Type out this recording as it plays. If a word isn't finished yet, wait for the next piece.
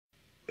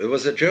There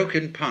was a joke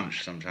in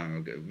Punch some time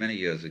ago, many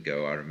years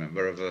ago, I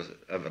remember,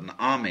 of an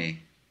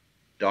army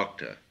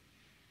doctor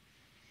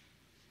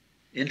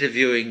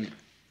interviewing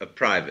a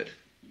private.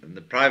 And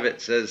the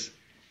private says,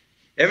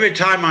 "Every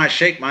time I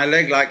shake my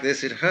leg like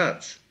this, it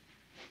hurts."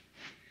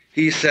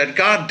 He said,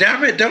 "God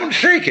damn it, don't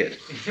shake it."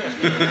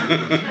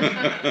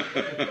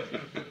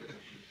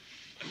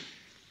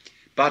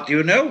 But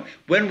you know,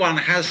 when one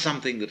has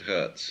something that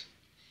hurts,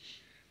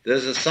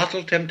 there's a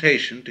subtle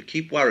temptation to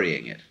keep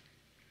worrying it.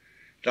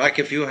 Like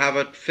if you have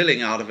a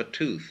filling out of a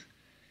tooth,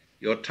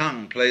 your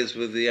tongue plays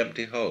with the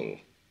empty hole.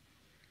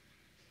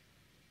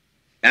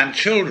 And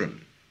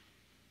children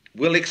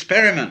will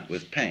experiment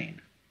with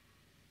pain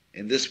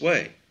in this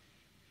way.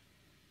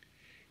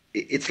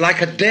 It's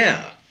like a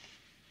dare.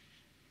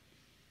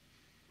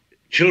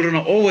 Children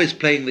are always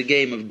playing the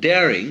game of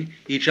daring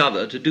each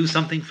other to do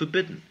something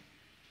forbidden,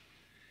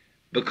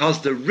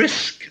 because the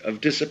risk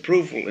of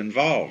disapproval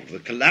involved, the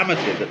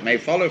calamity that may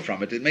follow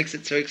from it, it makes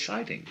it so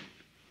exciting.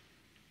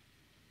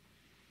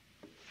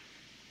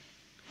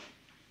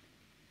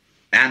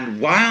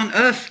 And why on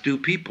earth do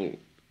people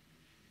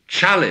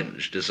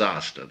challenge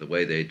disaster the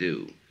way they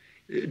do,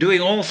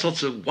 doing all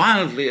sorts of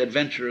wildly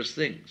adventurous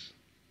things?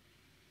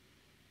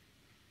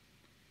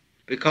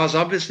 Because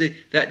obviously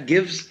that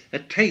gives a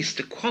taste,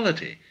 a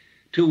quality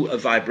to a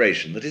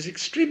vibration that is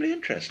extremely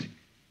interesting.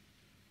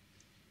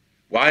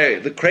 Why,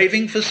 the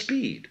craving for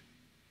speed,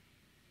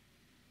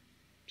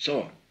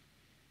 so on.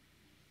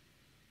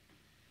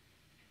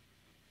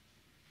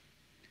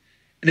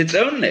 And it's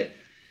only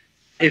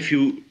if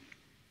you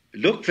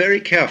look very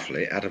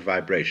carefully at a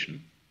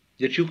vibration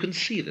that you can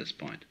see this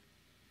point.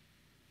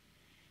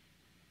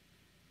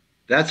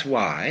 That's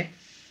why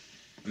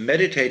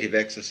meditative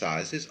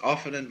exercises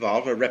often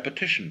involve a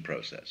repetition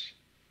process.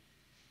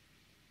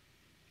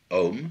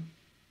 Om,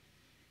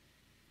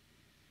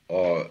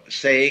 or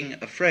saying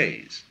a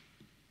phrase,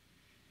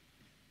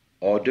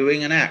 or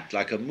doing an act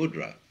like a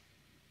mudra,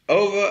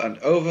 over and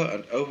over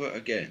and over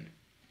again.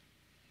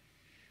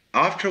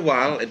 After a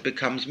while it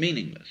becomes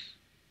meaningless.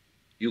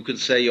 You can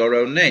say your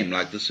own name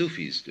like the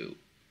Sufis do,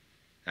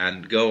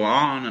 and go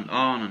on and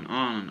on and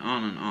on and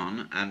on and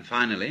on, and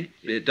finally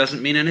it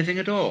doesn't mean anything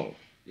at all.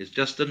 It's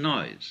just a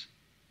noise.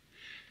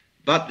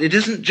 But it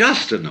isn't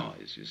just a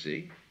noise, you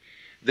see.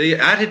 The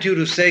attitude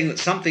of saying that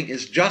something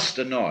is just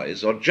a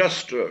noise or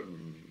just a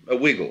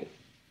wiggle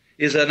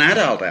is an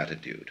adult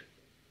attitude.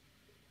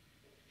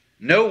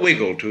 No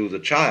wiggle to the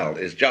child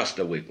is just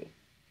a wiggle.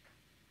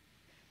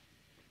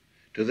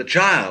 To the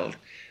child,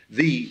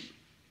 the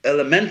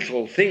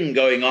elemental thing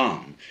going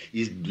on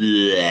is blah.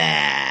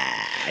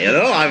 You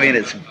know, I mean,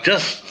 it's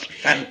just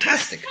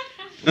fantastic.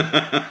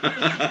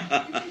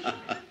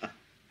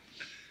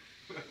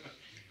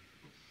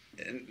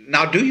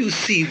 Now, do you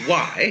see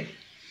why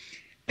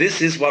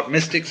this is what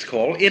mystics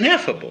call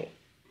ineffable?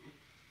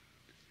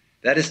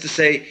 That is to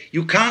say,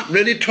 you can't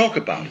really talk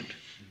about it.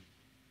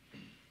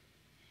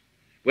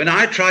 When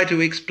I try to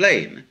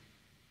explain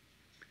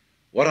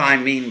what I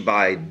mean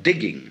by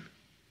digging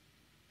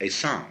a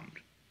sound,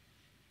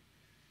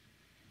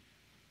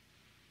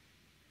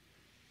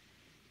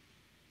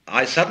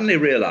 I suddenly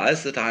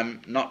realize that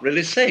I'm not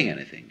really saying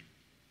anything.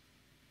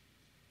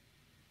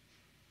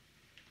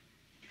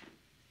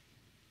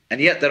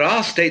 And yet there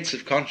are states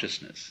of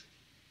consciousness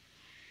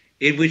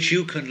in which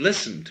you can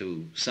listen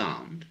to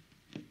sound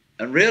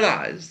and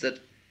realize that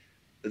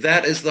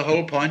that is the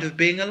whole point of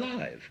being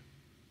alive.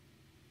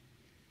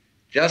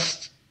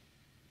 Just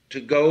to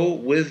go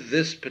with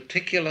this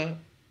particular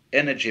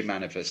energy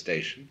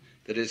manifestation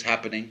that is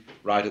happening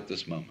right at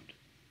this moment.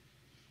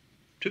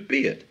 To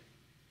be it.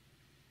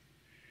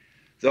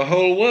 The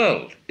whole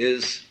world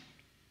is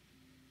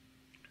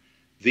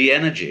the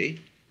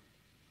energy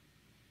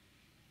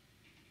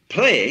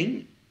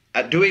playing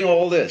at doing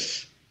all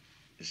this,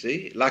 you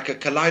see, like a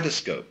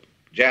kaleidoscope,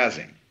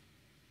 jazzing.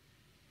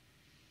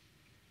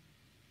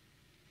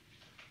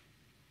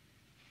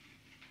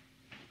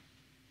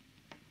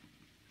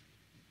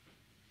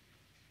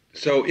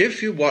 So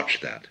if you watch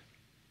that,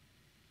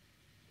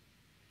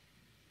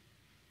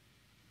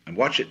 and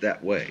watch it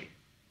that way,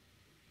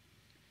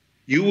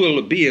 you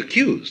will be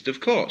accused,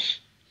 of course,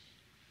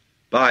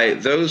 by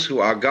those who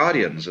are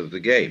guardians of the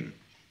game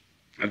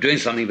of doing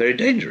something very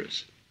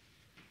dangerous.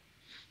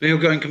 You're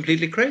going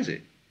completely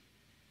crazy.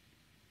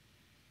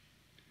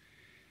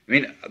 I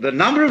mean, the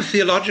number of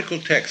theological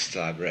texts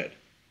I've read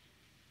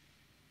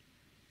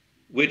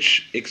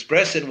which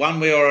express in one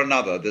way or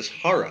another this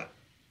horror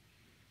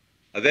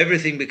of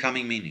everything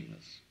becoming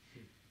meaningless.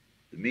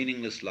 The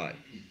meaningless life.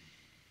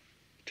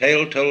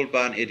 Tale told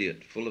by an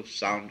idiot, full of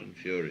sound and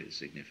fury,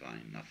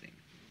 signifying nothing.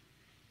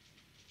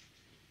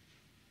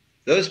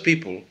 Those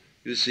people,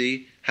 you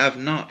see, have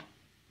not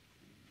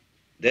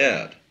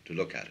dared to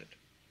look at it.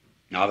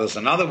 Now, there's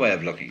another way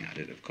of looking at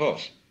it, of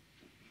course,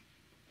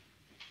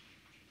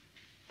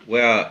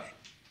 where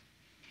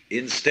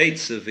in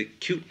states of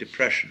acute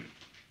depression,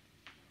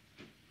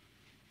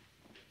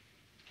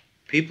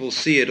 people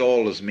see it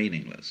all as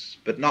meaningless,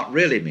 but not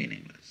really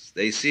meaningless.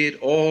 They see it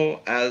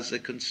all as a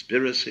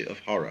conspiracy of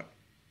horror.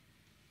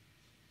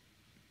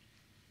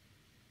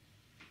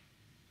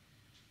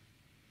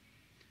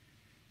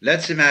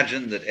 let's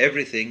imagine that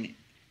everything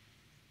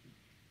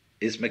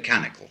is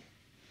mechanical.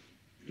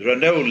 There are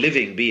no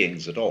living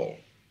beings at all.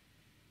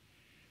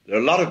 There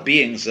are a lot of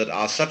beings that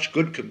are such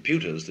good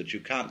computers that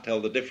you can't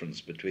tell the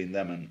difference between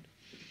them and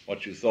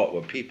what you thought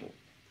were people.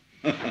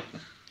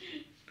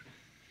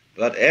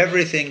 But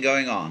everything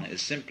going on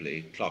is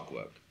simply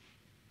clockwork.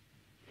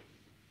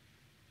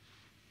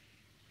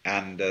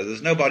 And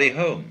there's nobody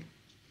home,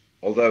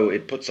 although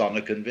it puts on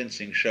a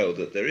convincing show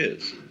that there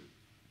is.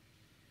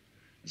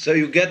 So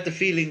you get the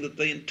feeling that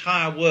the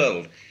entire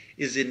world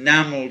is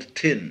enameled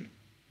tin,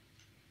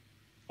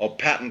 or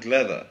patent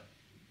leather,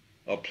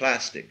 or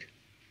plastic,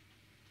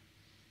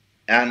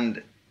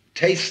 and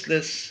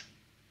tasteless,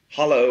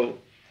 hollow,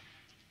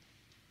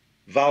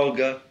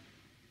 vulgar,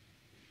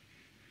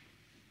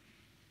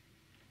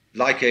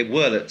 like a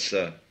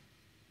Wurlitzer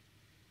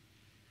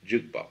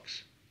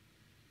jukebox.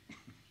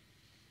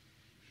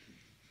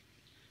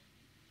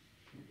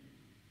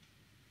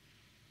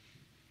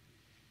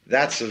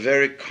 That's a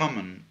very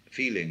common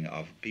feeling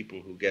of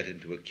people who get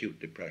into acute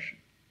depression.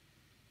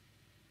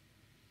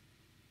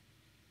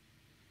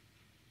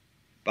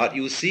 But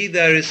you see,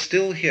 there is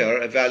still here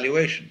a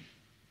valuation.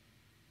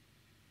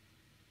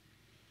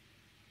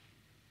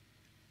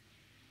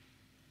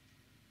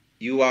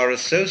 You are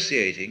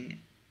associating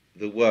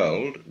the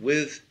world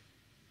with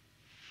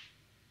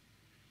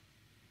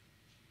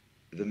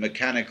the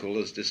mechanical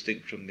as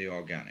distinct from the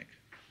organic.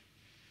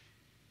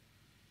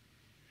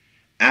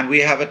 And we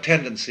have a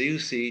tendency, you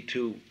see,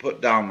 to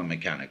put down the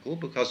mechanical,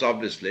 because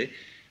obviously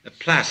a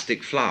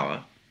plastic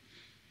flower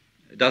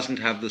doesn't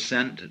have the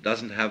scent, it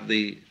doesn't have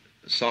the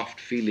soft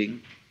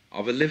feeling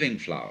of a living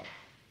flower.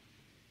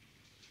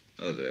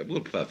 Oh,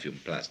 we'll perfume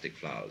plastic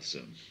flowers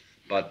soon.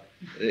 But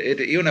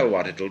you know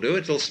what it'll do.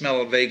 It'll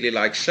smell vaguely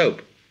like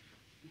soap,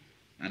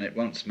 and it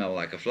won't smell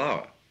like a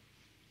flower.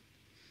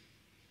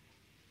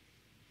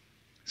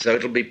 So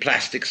it'll be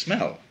plastic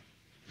smell.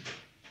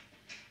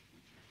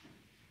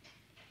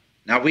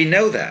 Now we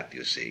know that,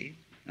 you see,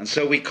 and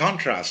so we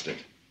contrast it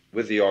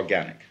with the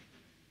organic.